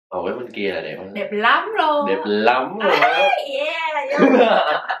Ở bên kia là đẹp hơn. Đẹp lắm luôn. Đẹp lắm luôn á. Yeah.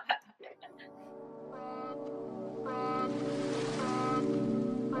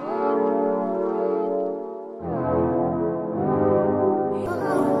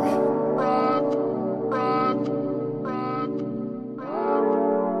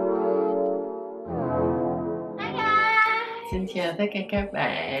 Xin chào tất cả các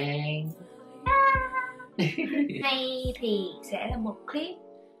bạn. Nay thì sẽ là một clip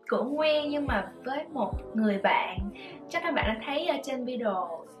của Nguyen nhưng mà với một người bạn chắc các bạn đã thấy ở trên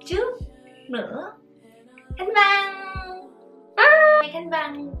video trước nữa. KhanhVan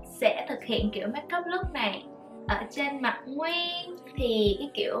KhanhVan sẽ thực hiện kiểu makeup look này ở trên mặt Nguyen. Thì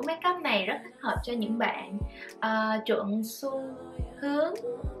cái kiểu makeup này rất thích hợp cho những bạn chuộng xu hướng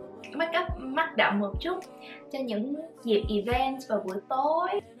makeup mắt đậm một chút cho những dịp event vào buổi tối.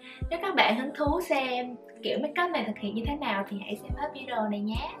 Nếu các bạn hứng thú xem kiểu makeup này thực hiện như thế nào thì hãy xem hết video này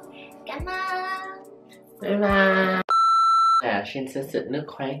nhé. Cảm ơn. Bye bye. Shayne sẽ xịt nước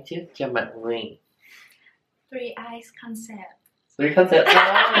khoáng trước cho mặt Nguyen. Three Eyes Concept. Three Concept.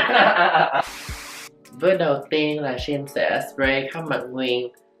 Bước đầu tiên là Shayne sẽ spray khắp mặt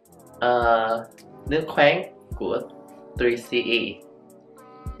Nguyen nước khoáng của SKII.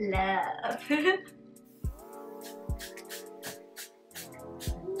 Love.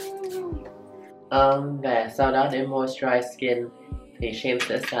 Và sau đó để moisturize skin thì Shayne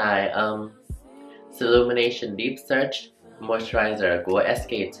sẽ xài Illumination Deep Search Moisturizer của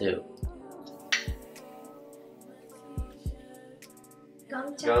SKII.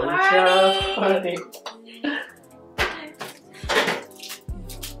 Gong cha party.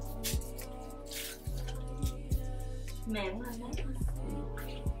 Mẹ muốn làm đấy.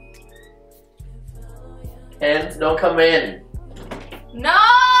 Hands don't come in. No.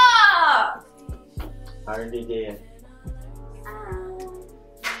 Already did.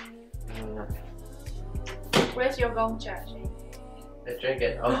 Where's your gong cha? I drink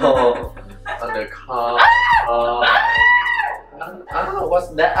it. Oh, on the car. Oh,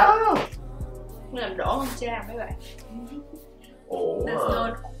 what's that? Oh. Mình làm đổ gong cha mấy bạn. Ủa, That's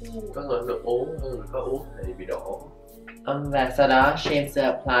not cool. có người được uống, có người có uống thì bị đổ. Và sau đó Shayne sẽ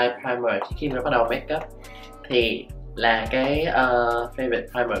apply primer khi mà bắt đầu makeup thì là cái favorite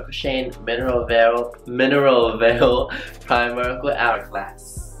primer của Shayne, Mineral Veil primer của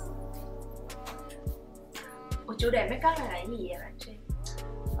Hourglass. Ủa, chủ đề makeup này là cái gì vậy bạn Shayne?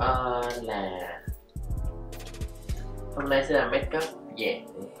 Là hôm nay sẽ là makeup dạng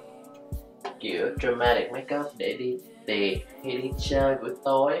kiểu dramatic makeup để đi tiệc hay đi chơi buổi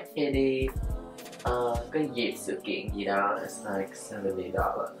tối hay đi cái dịp sự kiện gì đó. It's like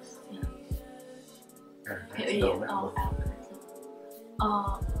 $70. Hiểu gì vậy?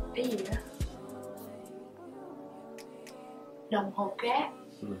 Cái gì đó? Đồng hồ cát.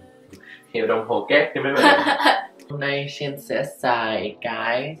 Hiệu đồng hồ cát cho mấy bạn. Hôm nay Shayne sẽ xài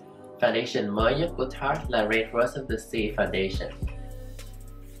cái foundation mới nhất của Tarte là Red Rose of the Sea Foundation.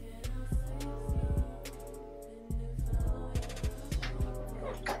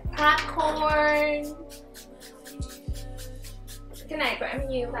 Popcorn. Cái này của em bao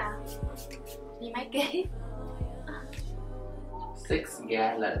nhiêu vào? Như mấy ký? 6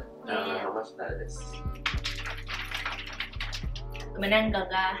 gallon. I don't know how much that is. Mình ăn gần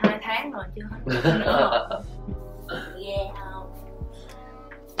 2 tháng rồi chưa hết nữa rồi. Yeah không?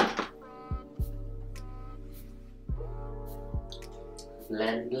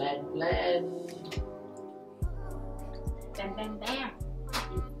 Blend, blend, blend. Bam bam bam.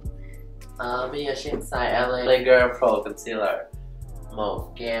 Bây giờ Shayne xài LA Girl Pro Concealer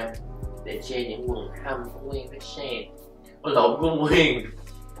màu cam để che những vùng hăm của Nguyen với Shayne. Lộn của Nguyen.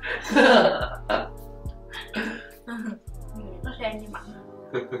 Có xem như mặt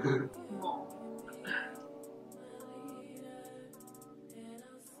một.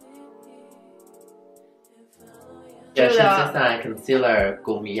 Giờ Shayne sẽ xài concealer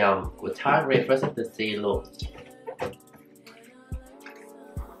cùng dòng của Tarte Red Rose of the Sea luôn.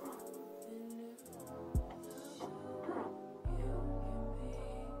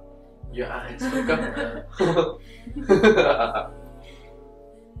 Your eyes look up.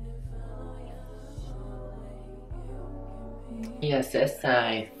 Bây giờ sẽ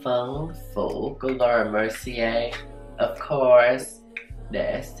xài phấn phủ của Mercier, of course,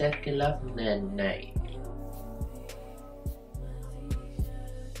 để set cái lớp nền này.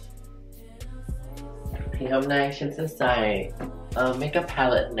 Thì hôm nay Shayne sẽ xài makeup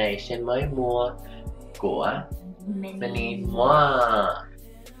palette này Shayne mới mua của Manny.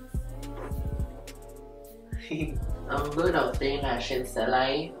 Bước đầu tiên là Shayne sẽ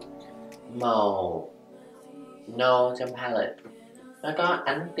lấy màu No trong palette Nó có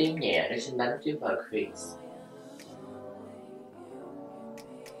ánh tím nhẹ để Shayne đánh trước vào crease.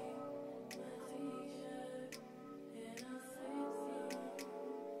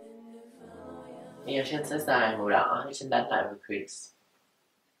 Bây giờ Shayne sẽ xài màu đỏ để Shayne đánh lại vào crease.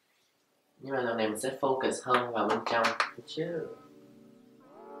 Nhưng mà lần này mình sẽ focus hơn vào bên trong chứ.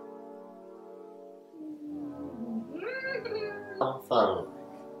 Trong phần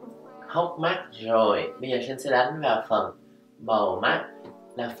hốc mắt rồi, bây giờ Shayne sẽ đánh vào phần bầu mắt,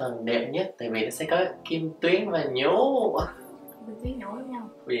 là phần đẹp nhất tại vì nó sẽ có kim tuyến và nhũ. Kim tuyến nhũ với nhau.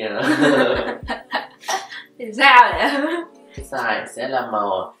 Bây giờ Thì sao vậy? xài sẽ là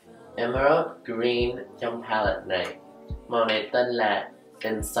màu Emerald Green trong palette này. Màu này tên là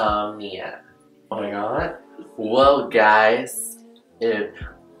Insomnia. Oh my god. Whoa guys.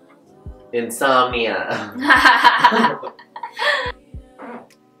 Insomnia.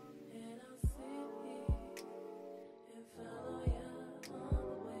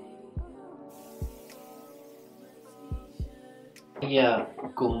 Bây giờ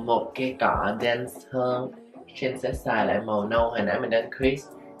cùng một cây cọ dense hơn, Shayne sẽ xài lại màu nâu hồi nãy mình đánh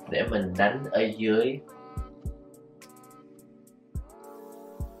crease để mình đánh ở dưới.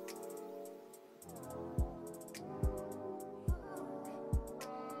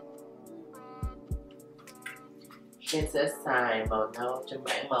 Shayne sẽ xài màu nâu trong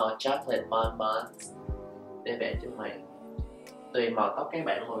bảng màu chocolate bonbons để vẽ cho mày. Tùy màu tóc các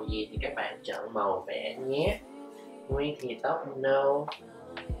bạn màu gì thì các bạn chọn màu vẽ nhé. Nguyen thì tóc nâu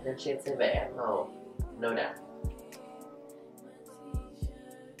nên Shayne sẽ vẽ màu nâu đậm.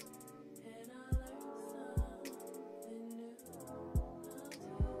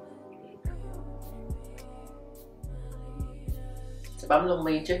 Sẽ bấm lông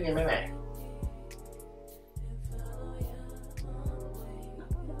mi trước nha mấy bạn.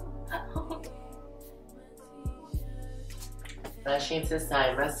 Shayne sẽ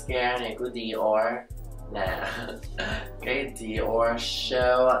xài mascara này của Dior, là cái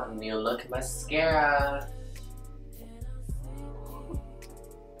Diorshow New Look Mascara.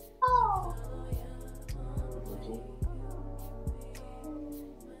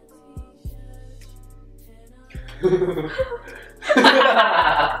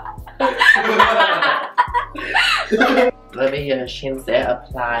 Và bây giờ Shayne sẽ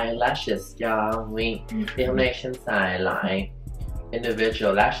apply lashes cho Nguyen. Thì hôm nay Shayne xài lại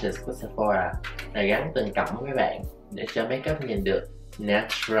individual lashes của Sephora, là gắn từng cọng với bạn để cho makeup nhìn được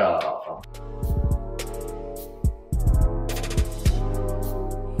natural.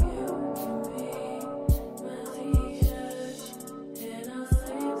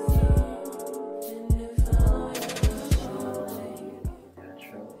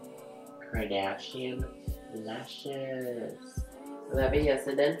 Kardashian lashes. Và bây giờ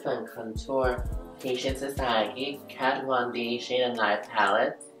sẽ đến phần contour. Thì Shayne sẽ xài cái KhanhVan Tran Shade and Light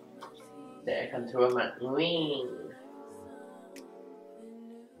palette để contour mặt Nguyen.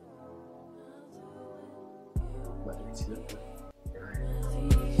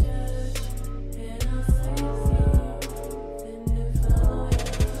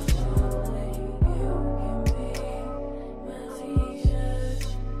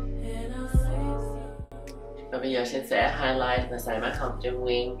 Và bây giờ Shayne sẽ highlight và xài má hồng cho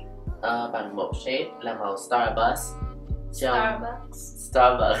Nguyen bằng một shade là màu Starbucks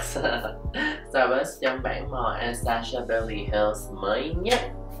trong bảng màu Anastasia Beverly Hills mới nhất.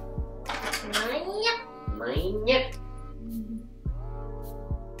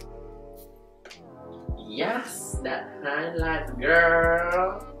 Yes, that highlight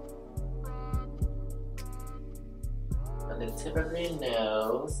girl. On the tip of your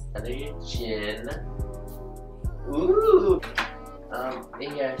nose, under your chin. Ooh. Bây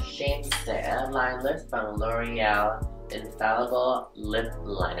giờ Shayne sẽ line lips bằng L'Oreal Infallible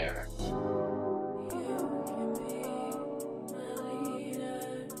Lipliner.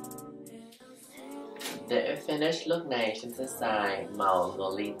 Để finish look này, Shayne sẽ xài màu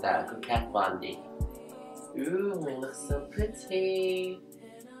Lolita của KhanhVan Tran. Ooh, we look so pretty.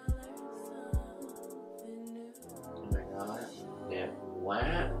 Oh my god, đẹp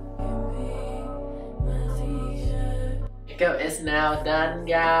quá. Makeup is now done,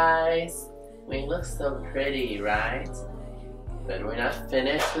 guys. We look so pretty, right? But we're not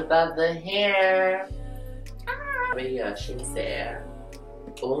finished without the hair. Bây giờ Shayne sẽ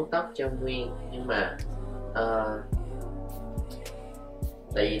uốn tóc cho Nguyen, nhưng mà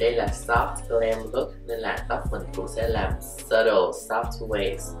tại vì đây là soft glam look nên là tóc mình cũng sẽ làm subtle soft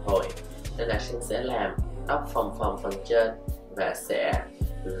waves thôi. Nên là Shayne sẽ làm tóc phồng phần trên và sẽ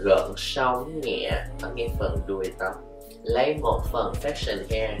gợn sóng nhẹ ở ngay phần đuôi tóc. Lấy một phần fashion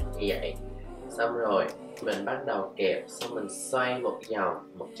hair như vậy, xong rồi Mình bắt đầu kẹp, xong mình xoay một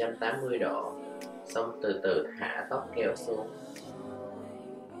vòng 180 độ, xong từ từ thả tóc kéo xuống.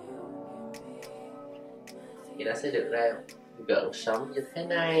 Thì nó sẽ được ra gợn sóng như thế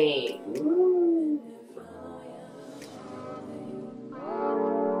này.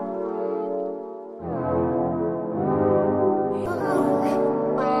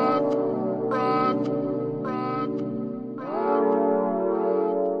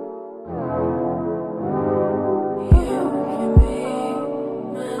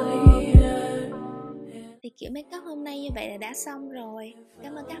 Thì kiểu makeup hôm nay như vậy là đã xong rồi.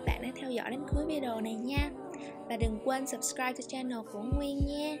 Cảm ơn các bạn đã theo dõi đến cuối video này nha. Và đừng quên subscribe cho channel của Nguyen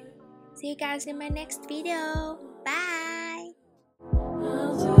nha. See you guys in my next video. Bye.